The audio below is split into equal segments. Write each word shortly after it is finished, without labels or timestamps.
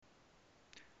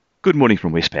Good morning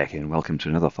from Westpac and welcome to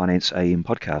another Finance AM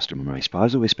podcast. I'm Ray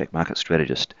Spicer, Westpac Market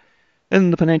Strategist.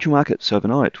 In the financial markets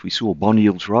overnight, we saw bond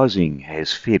yields rising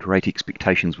as Fed rate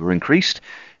expectations were increased,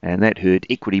 and that hurt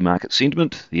equity market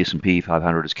sentiment. The S&P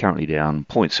 500 is currently down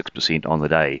 0.6% on the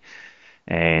day.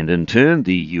 And in turn,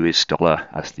 the US dollar,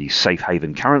 as the safe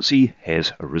haven currency,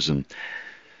 has risen.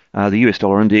 The US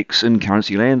dollar index in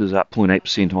currency land is up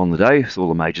 0.8% on the day, with all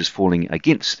the majors falling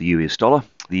against the US dollar.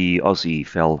 The Aussie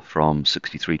fell from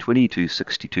 63.20 to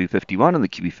 62.51, and the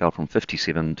Kiwi fell from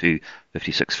 57 to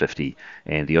 56.50.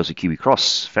 And the Aussie Kiwi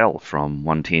Cross fell from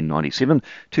 110.97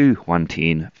 to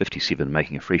 110.57,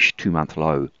 making a fresh two-month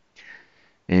low.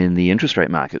 In the interest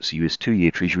rate markets, US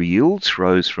two-year Treasury yields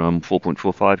rose from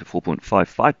 4.45 to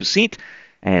 4.55%,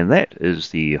 and that is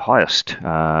the highest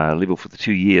level for the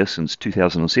 2 year since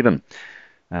 2007.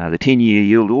 The 10-year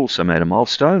yield also made a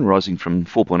milestone, rising from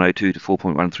 4.02 to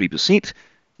 4.13%,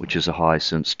 which is a high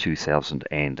since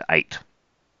 2008.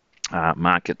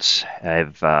 Markets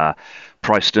have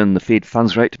priced in the Fed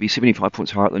funds rate to be 75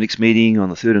 points higher at the next meeting on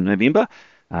the 3rd of November,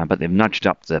 but they've nudged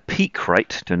up the peak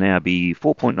rate to now be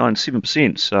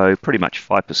 4.97%, so pretty much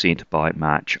 5% by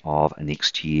March of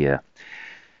next year.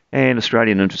 And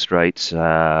Australian interest rates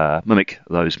mimic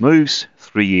those moves.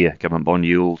 3-year government bond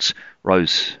yields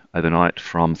rose overnight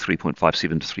from 3.57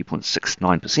 to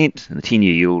 3.69%, and the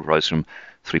 10-year yield rose from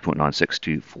 3.96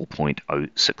 to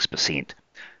 4.06%.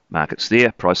 Markets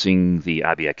there pricing the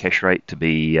RBA cash rate to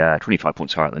be 25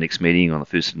 points higher at the next meeting on the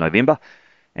 1st of November,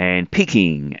 and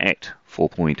peaking at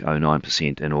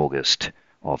 4.09% in August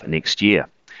of next year.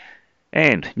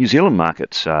 And New Zealand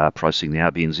markets are pricing the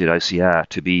RBNZ OCR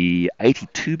to be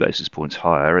 82 basis points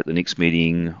higher at the next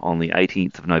meeting on the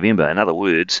 18th of November. In other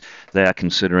words, they are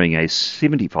considering a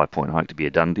 75-point hike to be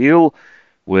a done deal,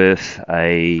 with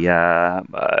a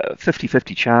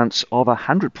 50-50 chance of a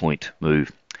 100-point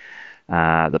move.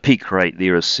 The peak rate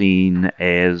there is seen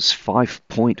as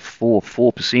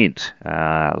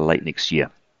 5.44% late next year.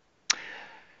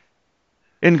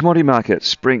 In commodity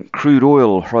markets, Brent crude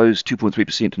oil rose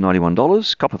 2.3% to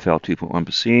 $91, copper fell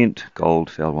 2.1%,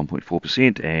 gold fell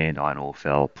 1.4%, and iron ore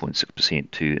fell 0.6%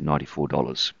 to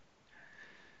 $94.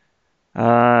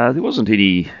 There wasn't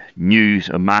any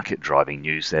news, market-driving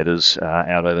news that is,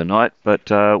 out overnight, but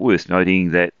worth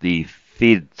noting that the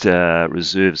Fed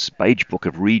Reserve's Beige Book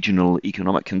of Regional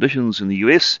Economic Conditions in the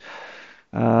US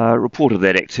reported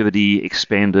that activity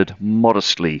expanded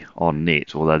modestly on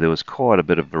net, although there was quite a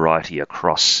bit of variety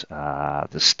across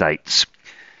the states.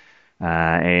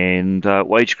 And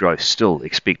wage growth still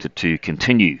expected to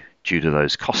continue due to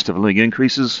those cost of living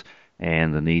increases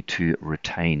and the need to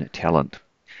retain talent.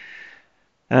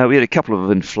 We had a couple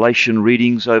of inflation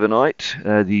readings overnight.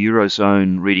 The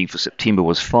Eurozone reading for September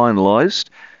was finalised.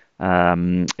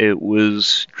 It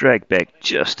was dragged back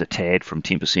just a tad from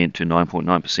 10% to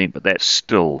 9.9%, but that's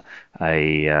still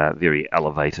a very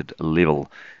elevated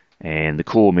level. And the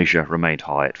core measure remained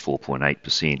high at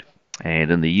 4.8%.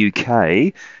 And in the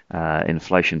UK,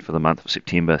 inflation for the month of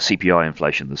September, CPI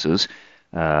inflation this is,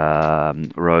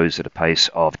 rose at a pace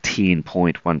of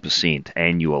 10.1%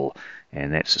 annual.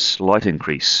 And that's a slight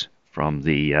increase from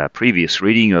the previous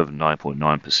reading of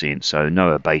 9.9%, so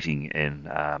no abating in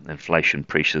inflation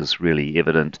pressures really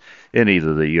evident in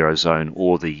either the Eurozone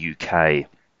or the UK.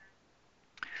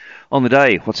 On the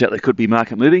day, what's out there could be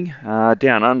market moving.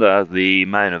 Down under, the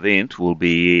main event will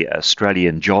be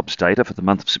Australian jobs data for the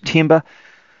month of September.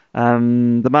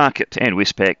 The market and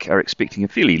Westpac are expecting a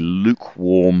fairly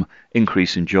lukewarm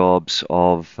increase in jobs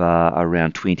of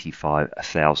around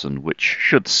 25,000, which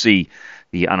should see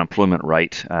the unemployment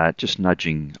rate just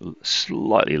nudging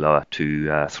slightly lower to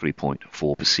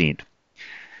 3.4%.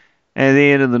 And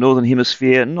then in the Northern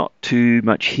Hemisphere, not too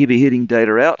much heavy-hitting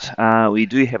data out. We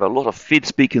do have a lot of Fed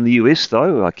speak in the US,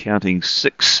 though, counting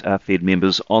 6 Fed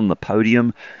members on the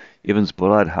podium. Evans,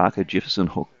 Bullard, Harker,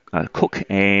 Jefferson, Cook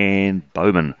and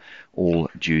Bowman all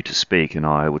due to speak, and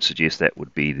I would suggest that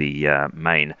would be the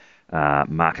main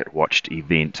market-watched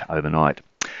event overnight.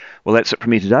 Well, that's it from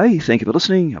me today. Thank you for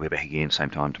listening. I'll be back again same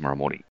time tomorrow morning.